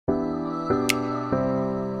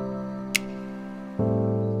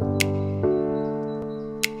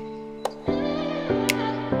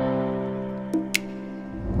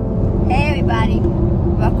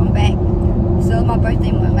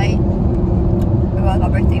birthday month, right? It was my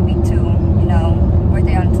birthday week too. You know,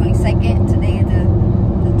 birthday on the 22nd. Today is the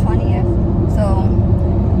 20th. So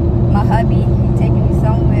my hubby, he taking me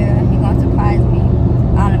somewhere. He gonna surprise me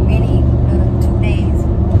on a mini 2 days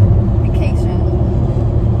vacation.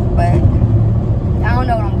 But I don't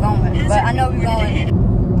know where I'm going. But I know we're going.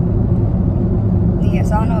 Yeah,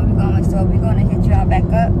 so I don't know where we're going. So we're gonna hit y'all back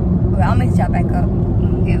up. Well, I'm gonna hit y'all back up.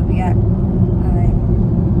 Here we got.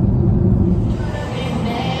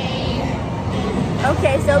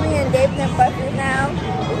 Okay, so we in Dave & Buster's now.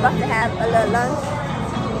 We're about to have a little lunch.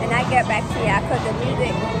 And I get back to y'all because the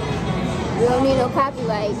music, we don't need no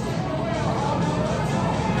copyright.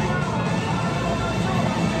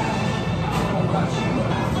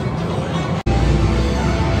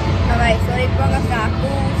 Alright, so they brought us our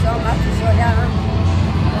food, so I'm about to show y'all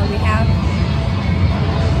what we have.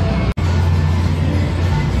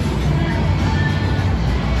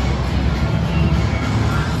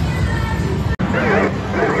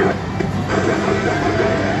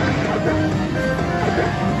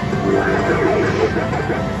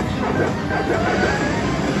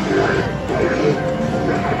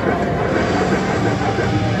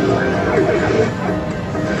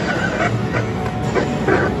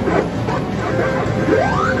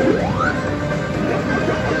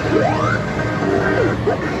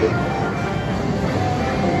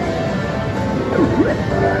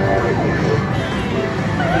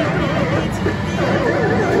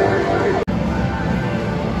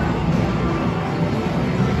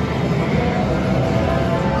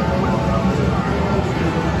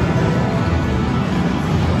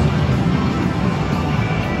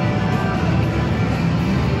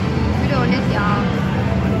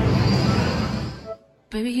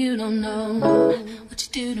 Baby, you don't know what you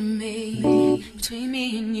do to me. Between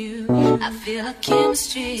me and you, I feel like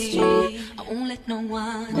chemistry. I won't let no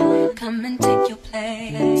one come and take your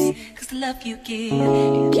place. Cause the love you give,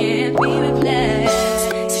 it can't be replaced.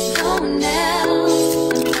 There's no one else to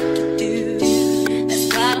what you do. That's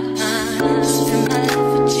why I'm spend my life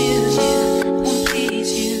with you. I won't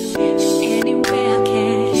please you in any way I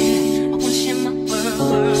can. I won't share my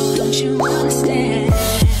world, don't you understand?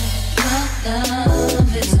 Your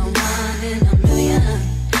love is a one in a million.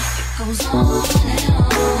 It goes on and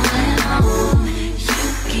on and on.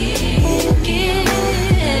 You give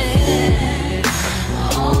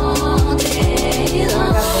all day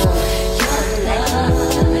long. Your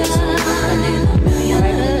love is a one in a million.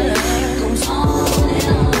 It goes on and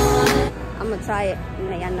on. I'm gonna try it and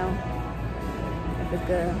let y'all know if it's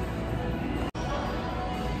good.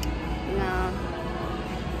 No,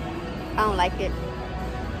 I don't like it.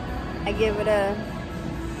 I give it a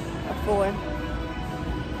 4.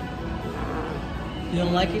 You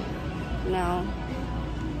don't like it? No.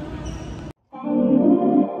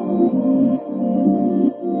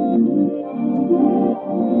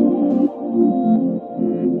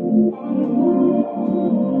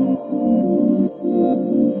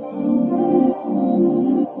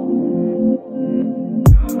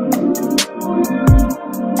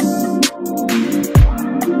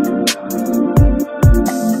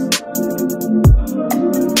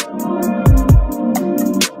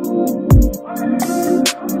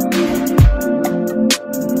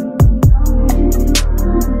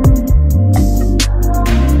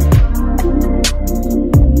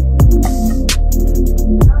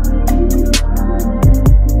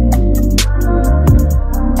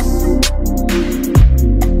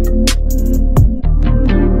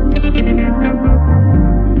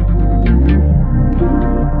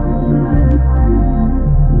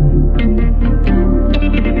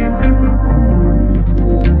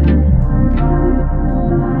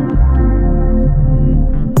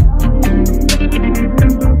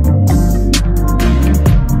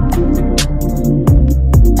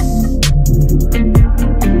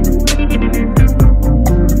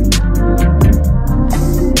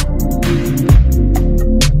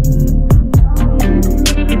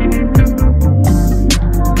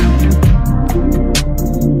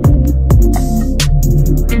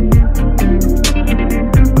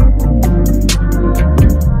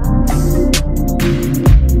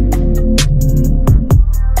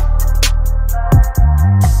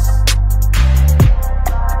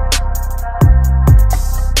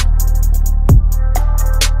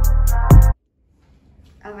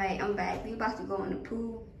 I'm back. We about to go in the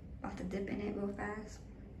pool. About to dip in it real fast.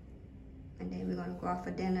 And then we're gonna go out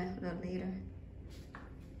for dinner a little later.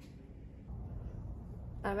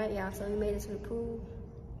 Alright y'all, so we made it to the pool.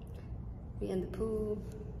 We in the pool.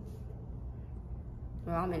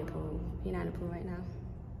 Well, I'm in the pool. You're not in the pool right now.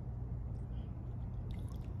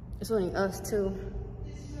 It's only us too.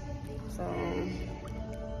 So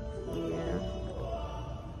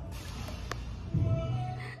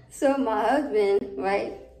So my husband,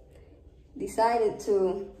 right, decided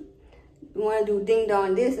to want to do ding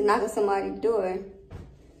dong this and knock on somebody's door.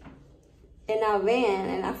 And I ran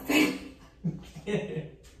and I fell.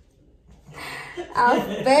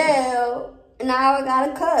 I fell. Now I got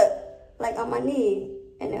a cut, like on my knee,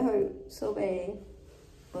 and it hurt so bad.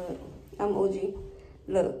 But I'm OG.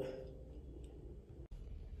 Look.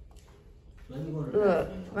 Look,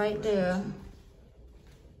 right there.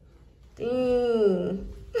 Dang.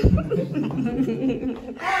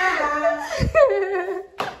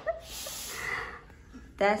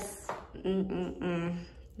 That's,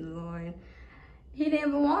 Lord. He didn't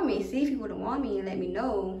even want me. See, if he would have wanted me and let me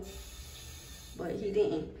know. But he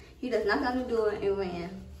didn't. He just knocked on the door and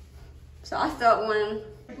ran. So I start running.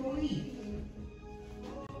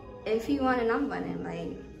 If he running, I'm running.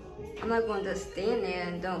 Like, I'm not going to just stand there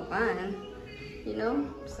and don't run. You know?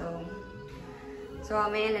 So I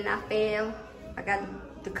ran and I fell. I got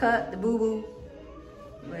the cut, the boo-boo.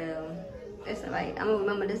 Well, it's alright. I'm going to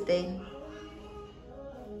remember this day.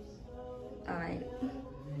 Alright.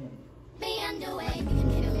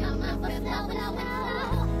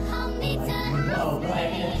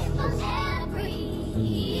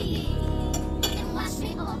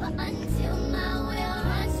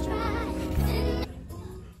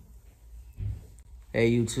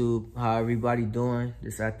 Hey YouTube, how everybody doing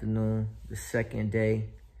this afternoon, the second day?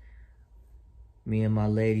 Me and my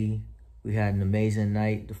lady, we had an amazing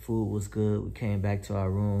night. The food was good. We came back to our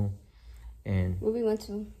room and... Where we went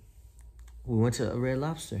to? We went to a Red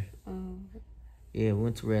Lobster. Yeah, we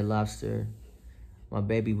went to Red Lobster. My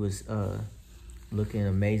baby was looking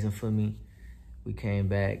amazing for me. We came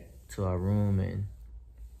back to our room and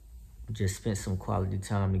just spent some quality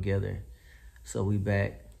time together. So we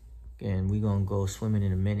back and we gonna go swimming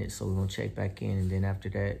in a minute. So we're gonna check back in, and then after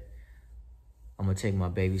that, I'm gonna take my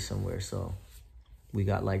baby somewhere. So we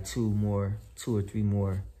got like two or three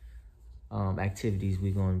more activities we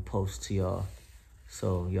gonna post to y'all.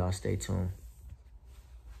 So y'all stay tuned.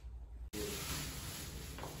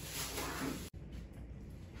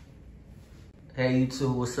 Hey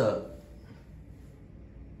YouTube, what's up?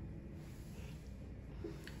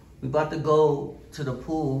 We about to go to the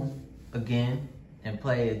pool again and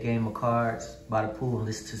play a game of cards by the pool and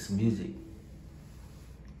listen to some music.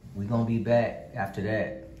 We gonna be back after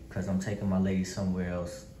that because I'm taking my lady somewhere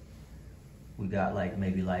else. We got like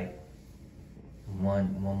maybe like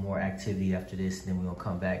one more activity after this, and then we're gonna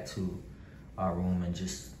come back to our room and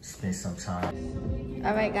just spend some time.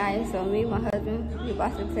 Alright guys, so me and my husband, we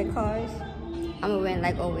about to play cards. I'm gonna win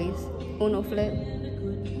like always. Uno flip.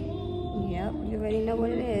 Yep, you already know what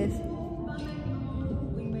it is.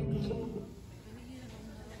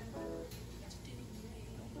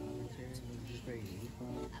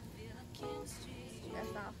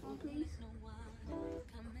 That's our phone, please.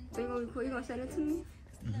 So you gonna send it to me?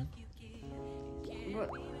 What?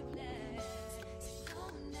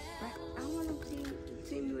 I don't want to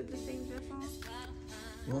see me with the same dress on.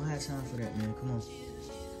 We don't have time for that, man. Come on.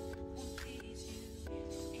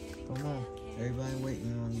 Come on. Everybody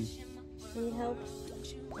waiting on you. Need help?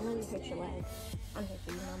 I'm gonna hurt your leg. I'm here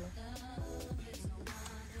for you, mama.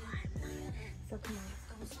 So come on.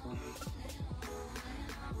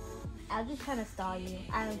 I was just trying to stall you.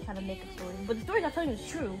 I was trying to make a story. But the story I'm telling you is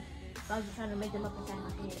true. So I was just trying to make them up inside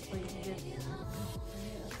my head so you can just...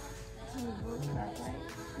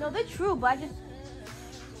 No, they're true, but I just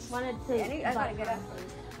wanted to... I gotta get up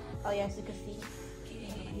first. Oh, yes, you can see.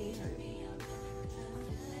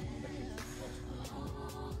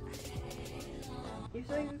 You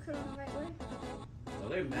sure you could have the right way? Well,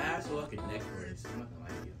 they're masks or like a neck brace. I'm not gonna lie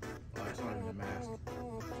to you. Oh, that's not even a mask. No,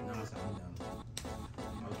 it's not dumb.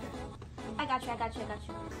 Okay. I got you.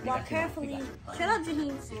 Walk carefully. Right. Shut up,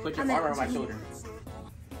 Jaheen. Put your arm around my shoulder.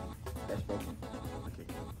 That's broken. Okay.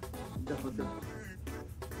 That's what's good.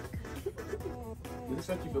 Did this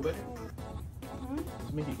make you feel better? Does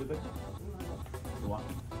it make you feel better? You walk.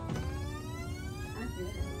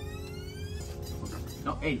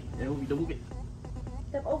 No, hey, don't move it.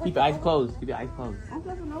 Keep your eyes closed. Keep your eyes closed. I'm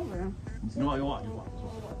flipping over. No, you walk. You walk.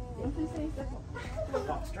 If you say step up.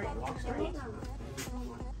 Walk straight. Walk straight.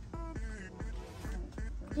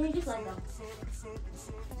 Can you just let go?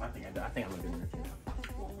 I think I'm gonna do it now.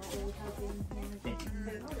 Thank you.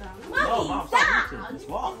 Mommy, No, Mom, stop! Just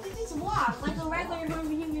walk. Just walk like a regular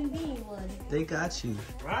normal human being would. They got you.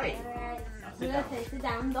 Right. Alright. Sit down. Sit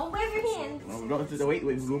down. Don't wave your hands. No, don't sit down. Wait, a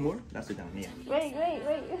little more. Now sit down. Yeah. Wait.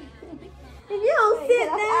 If you don't sit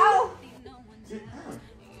down. Sit down.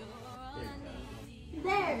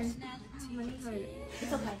 There.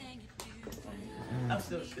 It's okay. I'm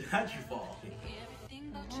still. How'd you fall?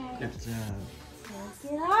 Good job.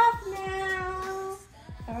 Take it off now.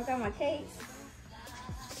 Oh, I got my cake.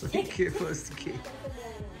 Be careful, it's the cake.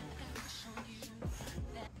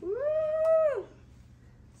 Woo!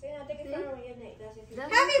 Happy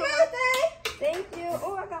birthday! Thank you.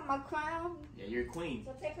 Oh, I got my crown. Yeah, you're a queen.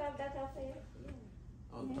 So take off that outfit.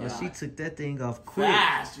 Oh, Oh, she took that thing off quick.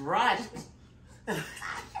 fast, right?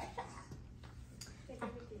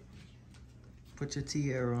 Put your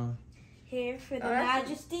tiara on. Here for the that's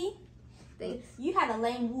majesty. Thanks. You had a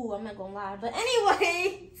lame woo, I'm not gonna lie. But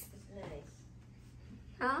anyway.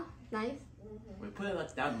 Huh? Nice. Wait, put it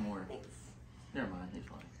like that more. Never mind, it's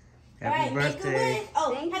fine. Happy Alright, make a birthday. wish.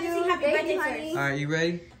 Oh, Thank have to you. sing happy Thank birthday you, first. honey. All right, you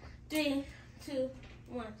ready? 3, 2,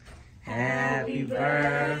 1. Happy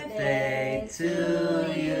birthday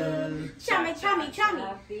to you. Chummy, chummy, chummy.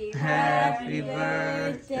 Happy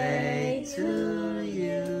birthday to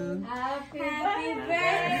you. Happy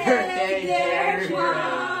birthday, dear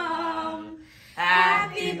mom.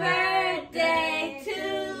 Happy birthday to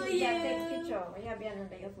you.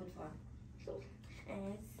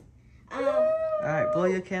 All right, blow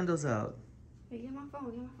your candles out. Hey, get my phone.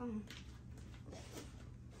 Get my phone.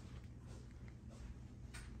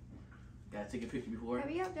 Gotta take a picture before.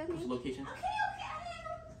 Hurry up, What's Jasmine. the location?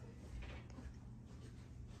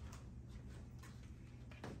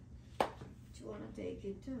 You wanna take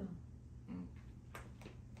it too?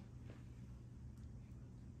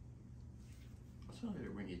 I was trying to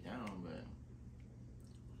bring it down, but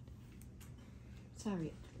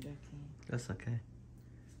Sorry. That's okay.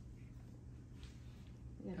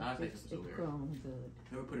 You I gotta think fix it's the so weird. chrome good.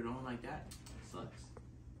 never put it on like that. Sucks.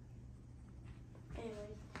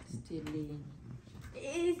 Still in.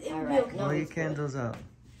 It All will. right. Blow your candles out.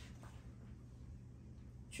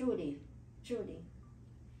 Trudy.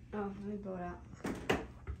 Oh, let me blow it out.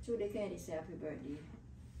 Trudy Candy say happy birthday.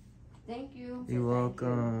 Thank you. You're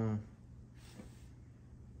welcome.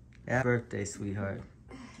 Happy birthday, sweetheart.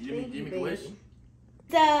 You didn't make a wish?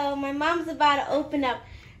 So my mom's about to open up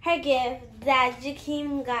her gift that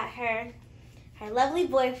Jakeem got her lovely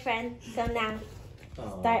boyfriend. So now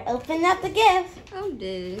start opening up the gift. I'm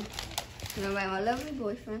dead. You know, my lovely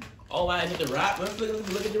boyfriend. Oh wow, is it the wrap? Look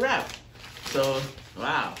at the wrap. So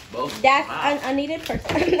wow, both. That's wow. an unneeded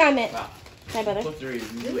person. I meant Wow. my brother. Both three. You do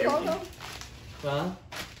This photo? everything. Huh?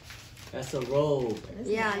 That's a robe.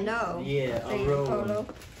 Yeah, I know. Yeah, a Same robe. photo.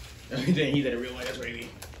 Then he's at a real one. That's crazy.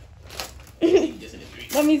 Just in the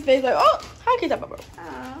street. Mommy's face like, oh, how can that, bro?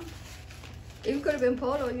 It could have been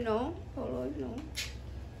polo, you know.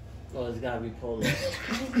 Oh, it's gotta be polo.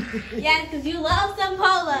 Yeah, because you love some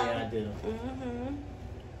polo. Yeah, I do. Mm-hmm.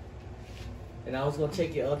 And I was gonna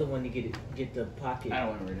take your other one to get the pocket I don't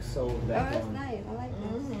want to wear this. sewed Oh, back that's on. nice. I like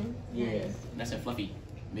this. Yeah. Nice and fluffy.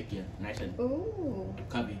 Make you nice and Ooh.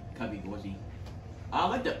 cubby, gauzy. I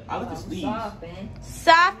like the sleeves.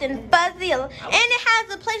 Soft and fuzzy. And it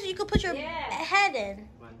has a place where you can put your head in.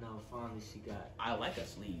 Right now, finally she got. I like a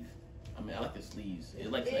sleeve. I mean, I like the sleeves. It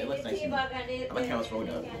looks nice. And, I like how it's rolled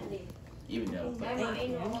up. Even though,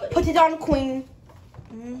 but Put it on, queen.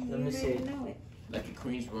 Let me see. like a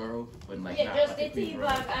Queensboro, but like Yeah, not just like a the tea Queensboro.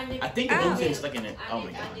 bag and the I think the Oh. room is like in it. Oh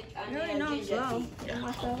my god. You already know I'm slow. Yeah.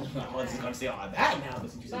 I was just gonna say all that now,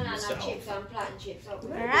 but since you said banana yourself. chips and plantain chips. All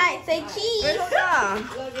right, say cheese. Wait, hold on.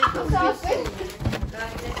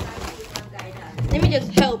 Let me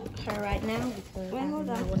just help her right now because Wait, I hold don't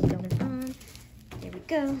know on. what's going on. There we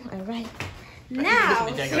go. All right. Now,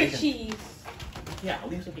 the say decoration. cheese. Yeah, I'll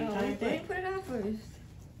leave some Oh, tiny let me thing. put it on first.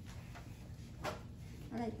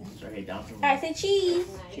 I like that. Straight it down to All right, say cheese.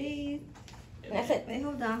 Cheese. That's it. Wait,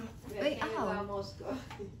 hold on. Wait, ow.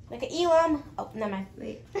 Like an elam. Oh, never mind.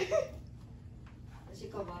 Wait.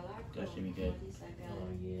 That should be good. Oh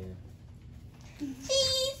yeah.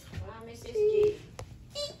 Cheese. Cheese.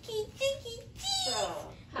 Cheeky, cheeky, cheese.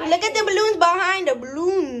 Look at the balloons behind the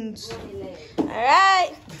balloons. All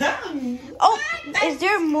right. Oh, is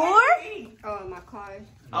there more? Oh, my card.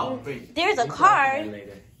 Oh, great. There's a You can open card. that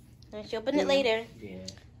later. I should open it later. Yeah.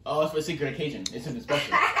 Oh, it's for a secret occasion. It's something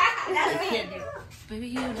special.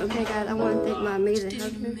 Okay, guys, I want to thank my amazing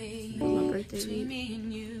husband for my birthday week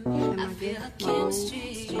and my gift, my rose,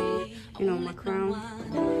 you know, my crown,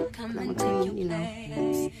 my queen, you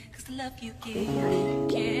know.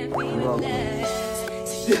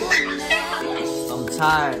 You're welcome. I'm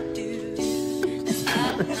tired.